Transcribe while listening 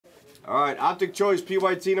All right, Optic Choice,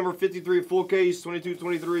 PYT number 53, full case,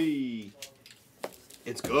 22-23.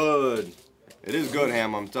 It's good. It is good,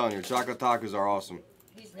 Ham, I'm telling you. Chocolate tacos are awesome.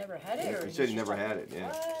 He's never had it? Or he said he never had it, yeah.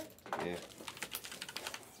 What? Yeah.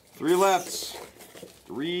 3 lefts.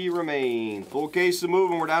 3 remain. Full case of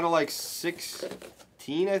moving. We're down to like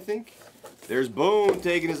 16, I think. There's Boone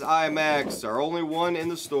taking his IMAX. Our only one in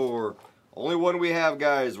the store. Only one we have,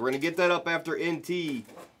 guys. We're going to get that up after NT.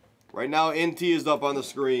 Right now, NT is up on the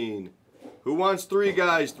screen. Who wants 3,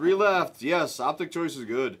 guys? 3 left. Yes, Optic Choice is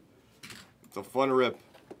good. It's a fun rip.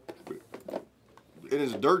 It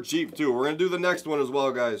is dirt cheap, too. We're going to do the next one as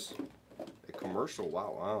well, guys. A commercial.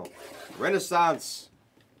 Wow, wow. Renaissance.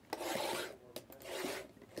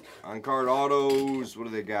 On-card autos. What do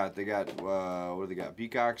they got? They got, what do they got?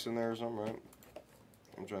 Peacocks in there or something, right?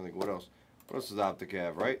 I'm trying to think. What else? What else does Optic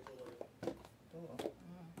have, right?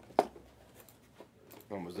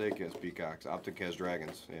 Oh, Mosaic has peacocks. Optic has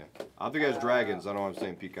dragons. Yeah. Optic has dragons. I don't know why I'm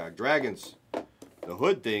saying peacock. Dragons. The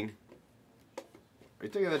hood thing. Are you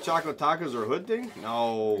thinking the chocolate tacos are a hood thing?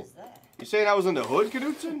 No. What is that? You saying I was in the hood,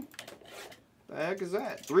 Knutson? The heck is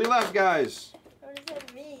that? 3 left, guys. What does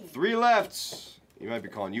that mean? 3 lefts. He might be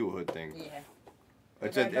calling you a hood thing. Yeah.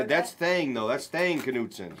 That's thing, though. That's thing,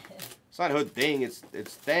 Knutson. It's not hood thing. It's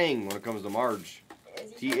thing when it comes to Marge.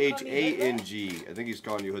 T-H-A-N-G. I think he's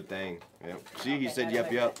calling you hood thing. Yep. See, he said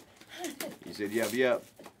yep, yep. He said yep, yep.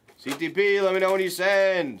 CTP, let me know when you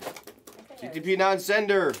send. CTP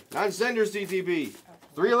non-sender. Non-sender CTP.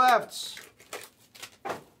 3 lefts.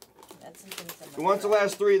 Who wants the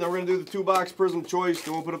last 3? Then we're going to do the 2-box Prism Choice.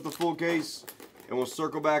 Then we'll put up the full case. And we'll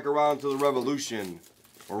circle back around to the Revolution.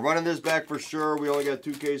 We're running this back for sure. We only got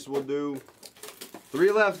 2 cases we'll do.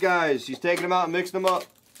 3 left, guys. He's taking them out and mixing them up.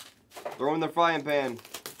 Throw them in the frying pan.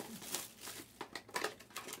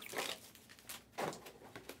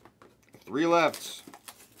 3 left.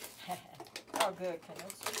 Oh, good.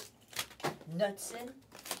 Knutson.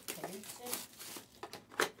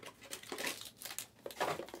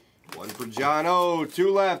 1 for John O.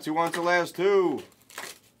 2 left. Who wants the last 2?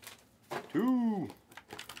 2.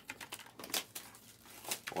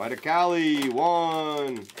 White Cali.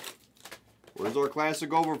 1. Where's our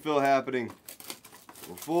classic overfill happening?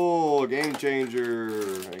 We're full. Game changer.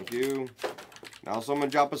 Thank you. Now someone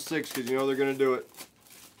drop a 6 because you know they're going to do it.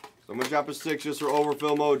 Someone drop a 6 just for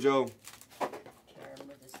overfill mojo.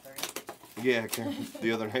 Yeah,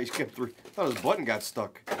 the other night he kept 3. I thought his button got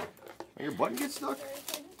stuck. Your button get stuck?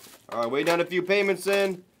 All right, waiting on a few payments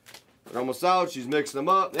in. They're almost out. She's mixing them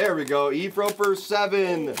up. There we go. Efro for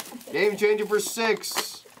 7. Game changer for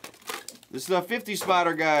 6. This is a 50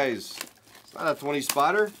 spotter, guys. It's not a 20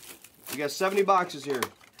 spotter. We got 70 boxes here.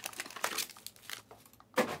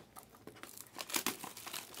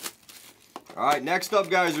 All right, next up,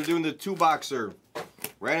 guys, we're doing the 2-boxer.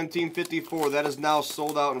 Random Team 54. That is now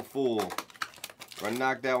sold out in full. We're going to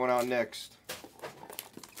knock that one out next.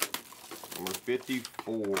 Number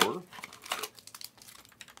 54.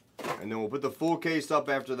 And then we'll put the full case up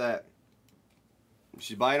after that.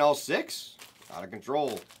 She's buying all 6? Out of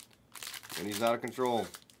control. And he's out of control.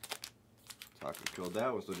 Taco killed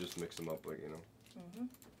that one, so just mix them up, like, you know. And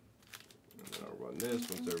then I'll run this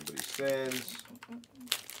once everybody sends.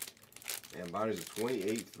 And bounties are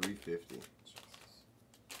 28,350.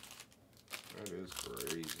 That is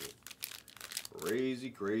crazy. Crazy,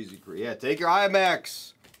 crazy, crazy. Yeah, take your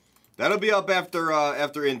IMAX. That'll be up after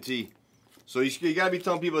after NT. So you gotta be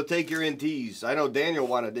telling people to take your NTs. I know Daniel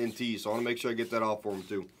wanted NT, so I want to make sure I get that off for him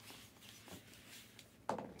too.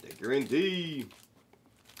 Take your NT.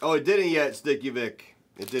 Oh, it didn't yet, Sticky Vic.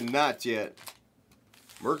 It did not yet.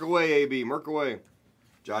 Merc away, AB. Merc away.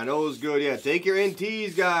 John O's good. Yeah, take your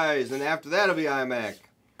NTs, guys. And after that, it'll be iMac.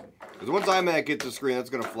 Because once iMac hits the screen, that's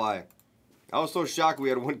going to fly. I was so shocked we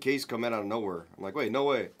had 1 case come in out of nowhere. I'm like, wait, no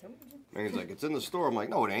way. And he's like, it's in the store. I'm like,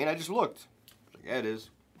 no, it ain't. I just looked. Like, yeah, it is.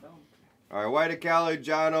 All right, White Cali,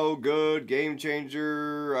 John O, good. Game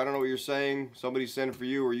changer. I don't know what you're saying. Somebody sent for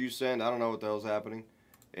you or you send. I don't know what the hell's happening.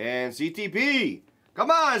 And CTP. Come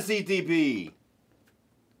on, CTP.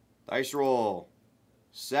 Dice roll.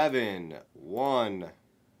 7, 1,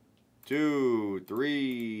 2,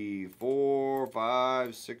 3, 4,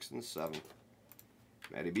 5, 6, and 7.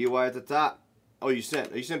 Matty BY at the top. Oh, you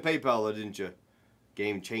sent PayPal, didn't you?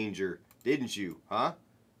 Game changer, didn't you? Huh?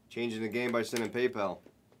 Changing the game by sending PayPal.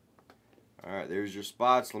 All right, there's your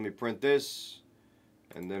spots. Let me print this,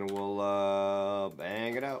 and then we'll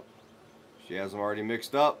bang it out. She has them already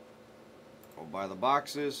mixed up. We'll buy the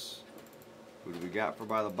boxes. Who do we got for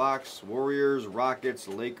buy the box? Warriors, Rockets,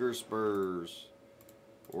 Lakers, Spurs.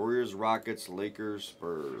 Warriors, Rockets, Lakers,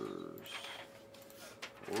 Spurs.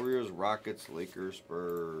 Warriors, Rockets, Lakers,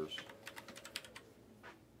 Spurs.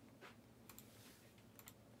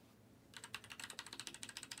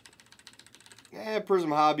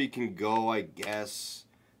 Prism Hobby can go, I guess.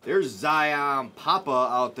 There's Zion Papa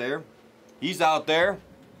out there. He's out there.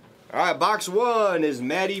 All right, box 1 is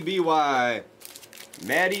Matty BY.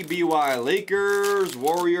 Matty BY. Lakers,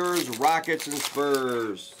 Warriors, Rockets, and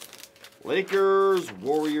Spurs. Lakers,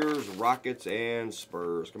 Warriors, Rockets, and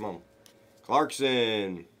Spurs. Come on.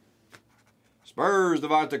 Clarkson. Spurs,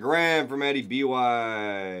 Devonta Graham for Matty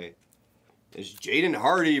BY. It's Jaden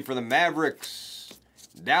Hardy for the Mavericks.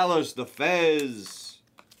 Dallas, the Fez.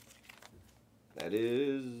 That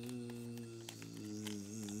is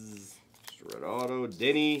Red Auto.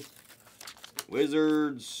 Denny.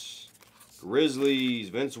 Wizards. Grizzlies.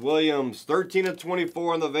 Vince Williams. 13 of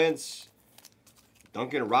 24 on the Vince.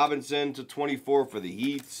 Duncan Robinson to 24 for the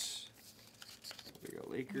Heats. We got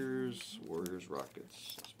Lakers, Warriors,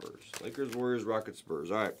 Rockets, Spurs. Lakers, Warriors, Rockets, Spurs.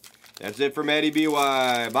 All right. That's it for Matty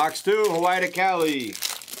BY. Box 2, Hawaii to Cali.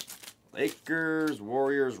 Lakers,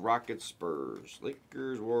 Warriors, Rockets, Spurs.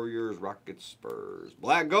 Lakers, Warriors, Rockets, Spurs.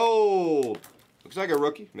 Black Gold. Looks like a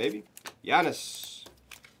rookie, maybe. Giannis.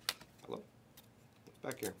 Hello? What's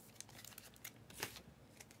back here?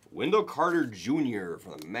 Wendell Carter Jr.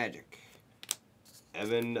 for the Magic.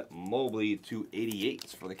 Evan Mobley to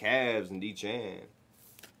 88 for the Cavs and D-Chan.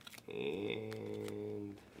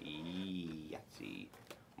 And Yahtzee.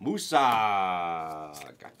 Musa.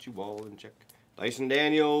 Got you all in check. Dyson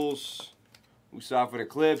Daniels. Musa for the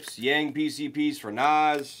Clips. Yang PCPs for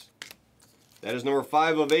Nas. That is number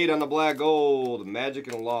 5 of 8 on the black gold. Magic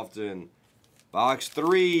and Lofton. Box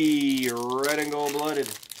 3. Red and gold blooded.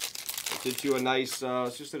 Let's hit you a nice,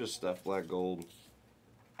 let's just hit a Steph black gold.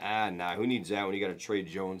 Nah, who needs that when you got a Trey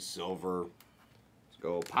Jones silver? Let's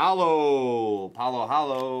go Paolo. Paolo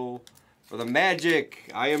Hollow for the Magic.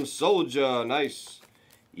 I am Soldier. Nice.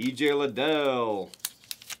 EJ Liddell.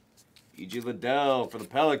 EJ Liddell for the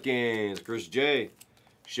Pelicans. Chris J.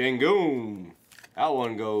 Şengün. That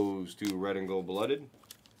one goes to red and gold blooded.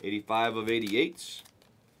 85 of 88.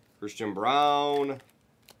 Christian Brown.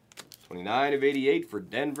 29 of 88 for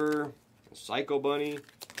Denver. Psycho Bunny.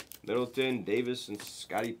 Middleton, Davis, and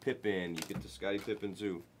Scottie Pippen. You get the Scottie Pippen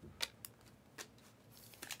too.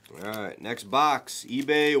 Alright, next box.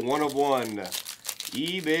 eBay 1 of 1.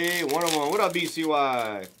 eBay 1 of 1. What up,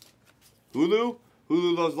 BCY? Hulu?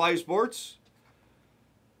 Hulu loves live sports?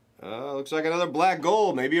 Looks like another black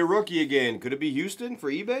gold. Maybe a rookie again. Could it be Houston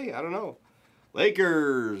for eBay? I don't know.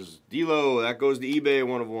 Lakers. D'Lo. That goes to eBay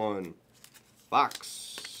 1 of 1.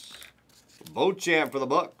 Fox. Beauchamp for the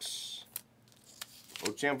Bucks.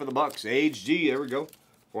 Beauchamp for the Bucks. HG. There we go.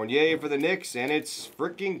 Fournier for the Knicks. And it's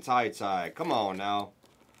freaking Ty. Come on now.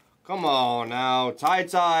 Come on now.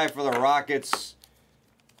 Ty for the Rockets.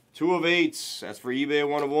 2 of 8. That's for eBay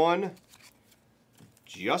 1 of 1.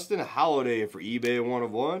 Justin Holiday for eBay 1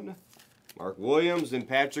 of 1. Mark Williams and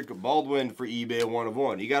Patrick Baldwin for eBay 1 of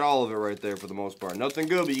 1. You got all of it right there for the most part. Nothing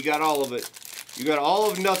good, but you got all of it. You got all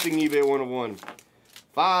of nothing eBay 1 of 1.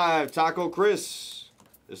 5, Taco Chris.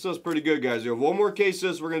 This looks pretty good, guys. We have one more case of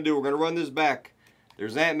this we're going to do. We're going to run this back.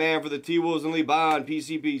 There's that man for the T-Wolves and Lee Bond.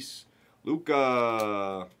 PC piece.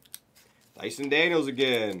 Luka. Dyson Daniels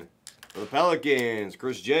again. For the Pelicans.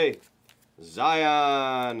 Chris J.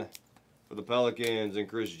 Zion. For the Pelicans and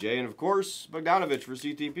Chris J. And, of course, Bogdanovich for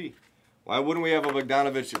CTP. Why wouldn't we have a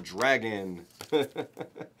Bogdanovich dragon?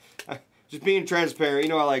 Just being transparent. You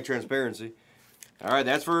know I like transparency. All right,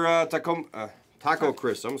 that's for Taco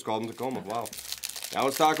Chris. I almost called him Tacoma. Wow. That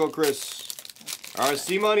was Taco Chris. All right,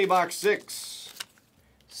 C-Money box 6.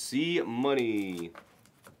 C-Money.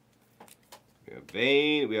 We have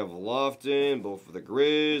Vane. We have Lofton. Both for the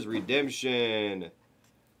Grizz. Redemption.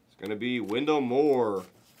 It's going to be Wendell Moore.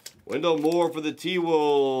 Wendell Moore for the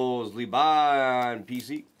T-Wolves. Liban.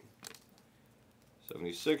 PC.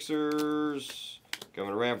 76ers.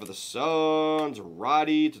 Coming around for the Suns.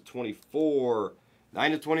 Roddy to 24.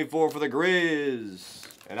 9 to 24 for the Grizz.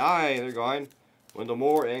 And they're going. Wendell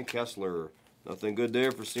Moore and Kessler. Nothing good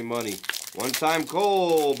there for C-Money. One-time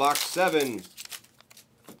Cole, box 7.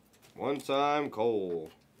 One-time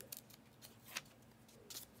Cole.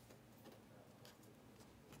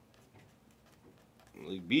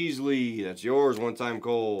 Malik Beasley, that's yours. One-time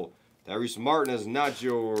Cole. Tyrese Martin is not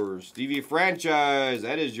yours. Stevie Franchise,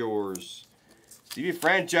 that is yours. Stevie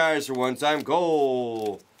Franchise for one-time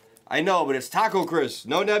Cole. I know, but it's Taco Chris.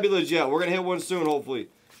 No Nebulas yet. We're going to hit one soon, hopefully.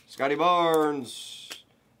 Scotty Barnes,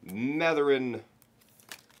 Matherin,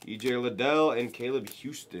 EJ Liddell, and Caleb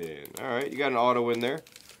Houston. All right, you got an auto in there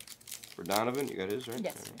for Donovan. You got his, right?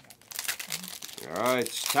 Yes. All right,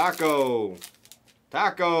 Taco.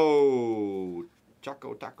 Taco.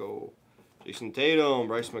 Jason Tatum,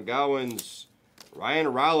 Bryce McGowan's, Ryan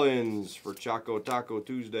Rollins for Taco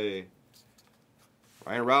Tuesday.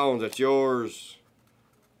 Ryan Rollins, that's yours.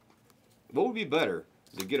 What would be better?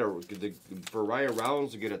 To get for Ryan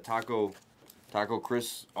Rollins to get a Taco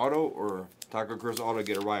Chris auto, or Taco Chris auto to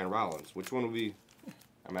get a Ryan Rollins? Which one would be?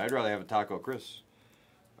 I mean, I'd rather have a Taco Chris.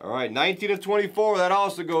 All right, 19 of 24. That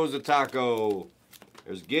also goes to Taco.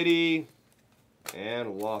 There's Giddy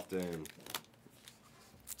and Lofton.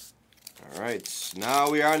 All right, now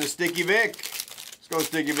we are on the Sticky Vic. Let's go,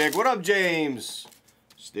 Sticky Vic. What up, James?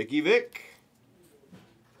 Sticky Vic.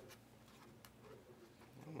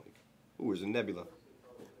 Ooh, there's a Nebula.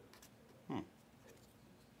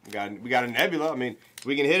 We got a Nebula. I mean,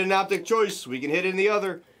 we can hit an Optic choice. We can hit in the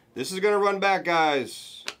other. This is going to run back,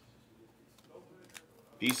 guys.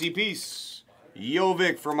 PC Piece.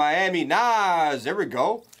 Jovic for Miami. Nas. There we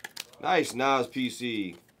go. Nice Nas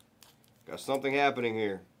PC. Got something happening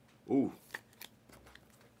here. Ooh.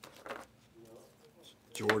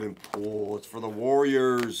 Jordan Poole. It's for the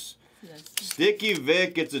Warriors. Sticky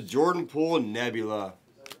Vic gets a Jordan Poole Nebula.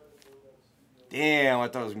 Damn, I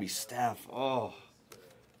thought it was going to be Steph. Oh.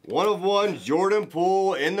 1 of 1, Jordan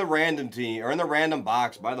Poole in the random team, or in the random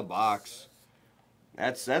box, by the box.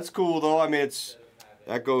 That's cool, though. I mean,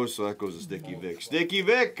 that goes to Sticky Vic. Sticky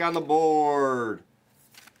Vic on the board.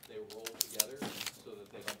 They roll together so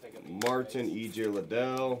that they don't pick up. Martin, E.J.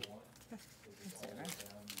 Liddell.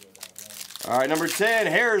 All right, number 10,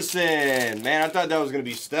 Harrison. Man, I thought that was going to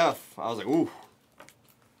be Steph. I was like, ooh.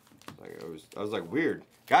 I was like, weird.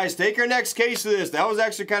 Guys, take your next case of this. That was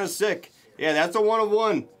actually kind of sick. Yeah, that's a 1 of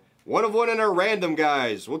 1. 1 of 1 in our random,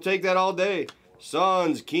 guys. We'll take that all day.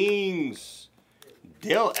 Suns, Kings.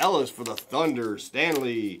 Dale Ellis for the Thunder.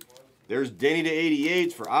 Stanley. There's Denny to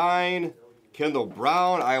 88 for Ein. Kendall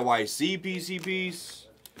Brown, IYC PC piece.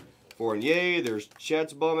 Fournier. There's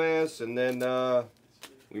Chet's bum ass. And then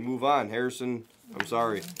we move on. Harrison. I'm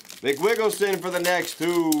sorry. McWiggleson for the next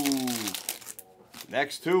 2.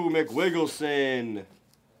 Next 2, McWiggleson.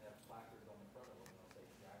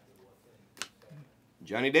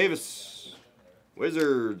 Johnny Davis.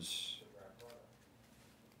 Wizards.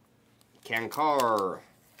 Kankar.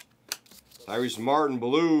 Tyrese Martin,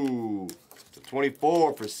 blue. The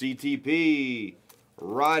 24 for CTP.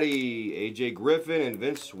 Roddy. AJ Griffin and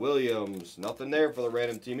Vince Williams. Nothing there for the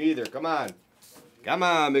random team either. Come on. Come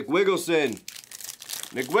on, McWiggleson.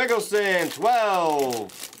 McWiggleson,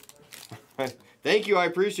 12. Thank you. I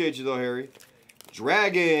appreciate you, though, Harry.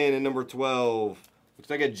 Dragon in number 12. Looks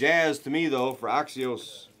like a Jazz to me, though, for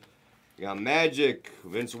Axios. We got Magic,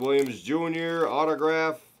 Vince Williams Jr.,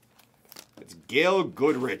 autograph. It's Gail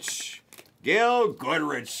Goodrich. Gail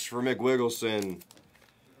Goodrich for McWiggleson.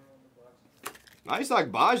 Nice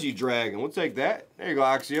Agbaji Dragon. We'll take that. There you go,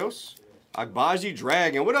 Axios. Agbaji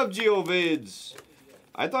Dragon. What up, Geovids?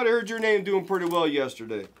 I thought I heard your name doing pretty well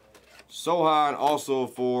yesterday. Sohan also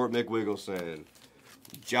for McWiggleson.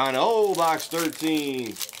 John O, box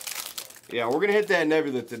 13. Yeah, we're going to hit that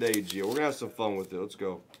Nebula today, Gio. We're going to have some fun with it. Let's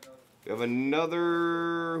go. We have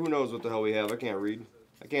another... Who knows what the hell we have? I can't read.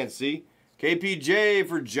 I can't see. KPJ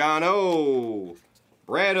for John O.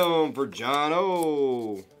 Bradham for John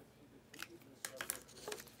O.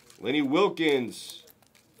 Lenny Wilkins.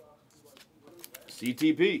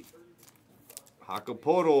 CTP.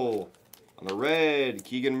 Hakapodal on the red.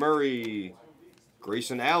 Keegan Murray.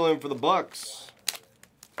 Grayson Allen for the Bucks.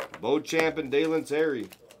 Beauchamp and Dalen Terry.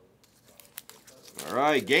 All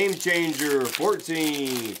right, Game Changer,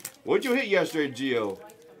 14. What'd you hit yesterday, Gio?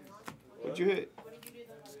 What'd you hit?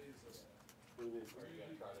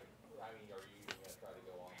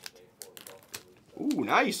 Ooh,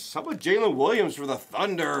 nice. How about Jalen Williams for the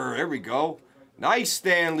Thunder? There we go. Nice,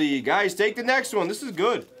 Stanley. Guys, take the next one. This is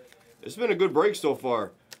good. It's been a good break so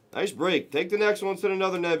far. Nice break. Take the next one. Send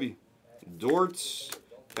another Nebby. Dortz,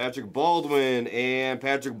 Patrick Baldwin, and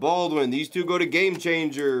Patrick Baldwin. These two go to Game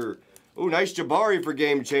Changer. Ooh, nice Jabari for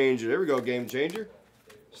Game Changer. There we go, Game Changer.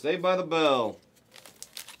 Saved by the bell.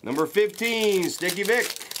 Number 15, Sticky Vic.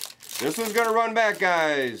 This one's going to run back,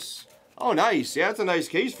 guys. Oh, nice. Yeah, that's a nice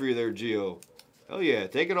case for you there, Gio. Hell yeah,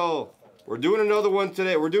 take it all. We're doing another one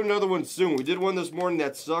today. We're doing another one soon. We did one this morning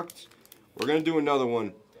that sucked. We're going to do another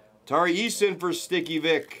one. Tari Eason for Sticky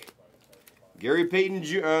Vic. Gary Payton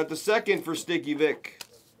the second for Sticky Vic.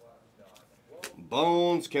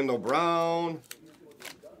 Bones, Kendall Brown.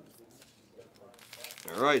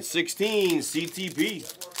 All right, 16,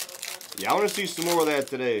 CTP. Yeah, I want to see some more of that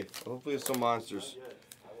today. Hopefully it's some monsters.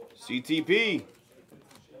 CTP.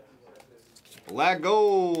 Black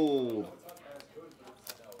Gold.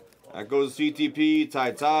 That goes to CTP.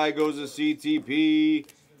 Ty goes to CTP.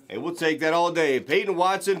 Hey, we'll take that all day. Peyton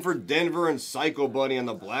Watson for Denver and Psycho Bunny on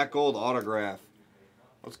the Black Gold autograph.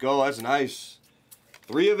 Let's go. That's nice.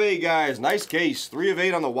 3 of 8, guys. Nice case. 3 of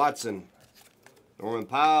 8 on the Watson. Norman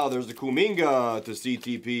Powell. There's the Kuminga to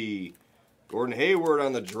CTP. Gordon Hayward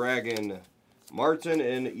on the Dragon. Martin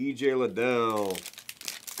and E.J. Liddell.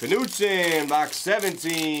 Knutson, box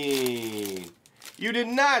 17. You did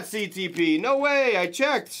not CTP. No way. I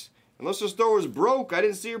checked. Unless the store was broke. I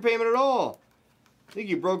didn't see your payment at all. I think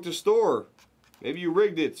you broke the store. Maybe you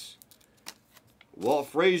rigged it. Walt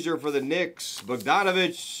Frazier for the Knicks.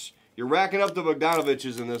 Bogdanovich. You're racking up the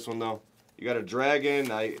Bogdanoviches in this one, though. You got a Dragon.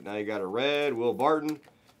 Now you got a red. Will Barton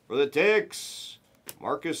for the Ticks.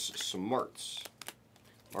 Marcus Smart.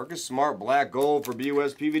 Marcus Smart, black gold for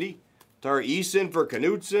BUS PVD. Tar Eason for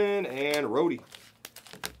Knutson and Rhodey.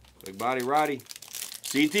 Big body Roddy.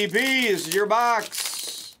 CTP, this is your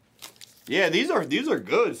box. Yeah, these are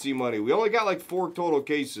good, C-Money. We only got like 4 total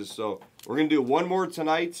cases, so we're going to do 1 more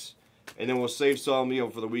tonight, and then we'll save some,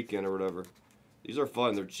 for the weekend or whatever. These are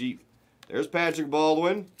fun. They're cheap. There's Patrick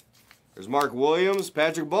Baldwin. There's Mark Williams.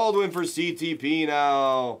 Patrick Baldwin for CTP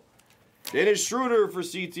now. Dennis Schroeder for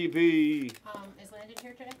CTP. Is Landon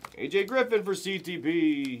here today? AJ Griffin for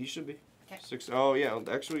CTP. He should be. Okay. 6. Oh yeah.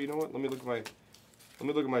 Actually, you know what? Let me look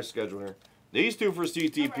at my schedule here. These 2 for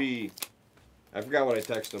CTP. Right. I forgot what I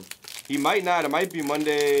texted him. He might not. It might be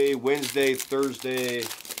Monday, Wednesday, Thursday,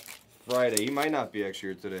 Friday. He might not be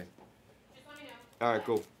actually here today. Just let me know. All right,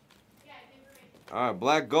 cool. Yeah, I think for me. All right,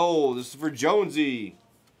 black gold. This is for Jonesy.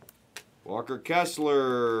 Walker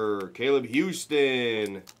Kessler. Caleb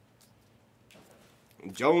Houston.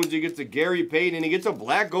 Jonesy gets a Gary Payton, and he gets a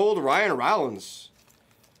black gold Ryan Rollins.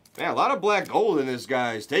 Man, a lot of black gold in this,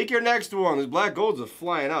 guys. Take your next one. These black golds are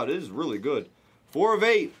flying out. It is really good. 4 of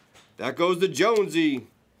 8. That goes to Jonesy.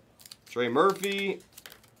 Trey Murphy,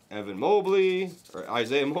 Evan Mobley, or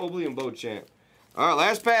Isaiah Mobley, and Beauchamp. All right,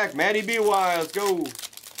 last pack. Matty B.Y. Let's go.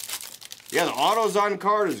 Yeah, the autos on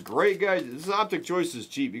card is great, guys. This Optic Choice is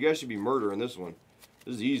cheap. You guys should be murdering this one.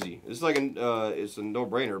 This is easy. This is like it's a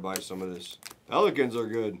no-brainer to buy some of this. Pelicans are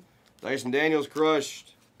good. Dyson Daniels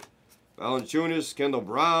crushed. Valanciunas, Kendall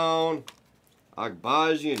Brown,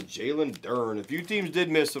 Agbaji, and Jalen Dern. A few teams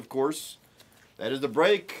did miss, of course. That is the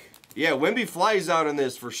break. Yeah, Wemby flies out in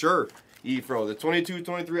this for sure. Efro, the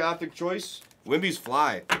 22-23 Optic Choice. Wemby's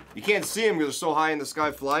fly. You can't see them because they're so high in the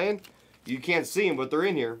sky flying. You can't see them, but they're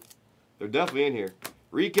in here. They're definitely in here.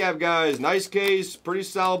 Recap, guys. Nice case. Pretty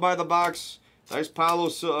solid by the box. Nice Paulo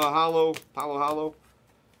Hollow.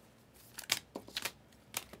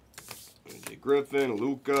 AJ Griffin,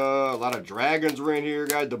 Luca. A lot of Dragons were in here,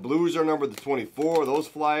 guys. The Blues are numbered to 24. Those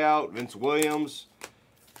fly out. Vince Williams.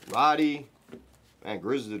 Roddy. Man,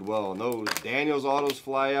 Grizzlies did well on those. Daniels autos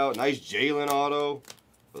fly out. Nice Jalen auto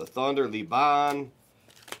for the Thunder. Liban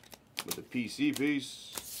with the PC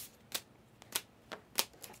piece.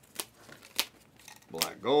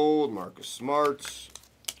 Black gold. Marcus Smart.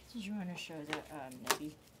 Did you want to show that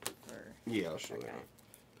Nebby? Yeah, I'll show that.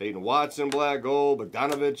 Peyton Watson, black gold.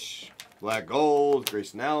 Bogdanovich, black gold.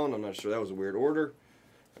 Grayson Allen, I'm not sure. That was a weird order.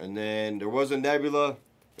 And then there was a Nebula.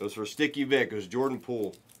 It was for Sticky Vic. It was Jordan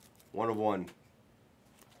Poole. 1 of 1.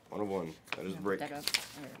 1 of 1. That is the break. That up,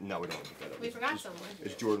 No, we don't have to put that up. We forgot someone.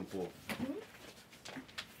 It's Jordan Poole. Mm-hmm.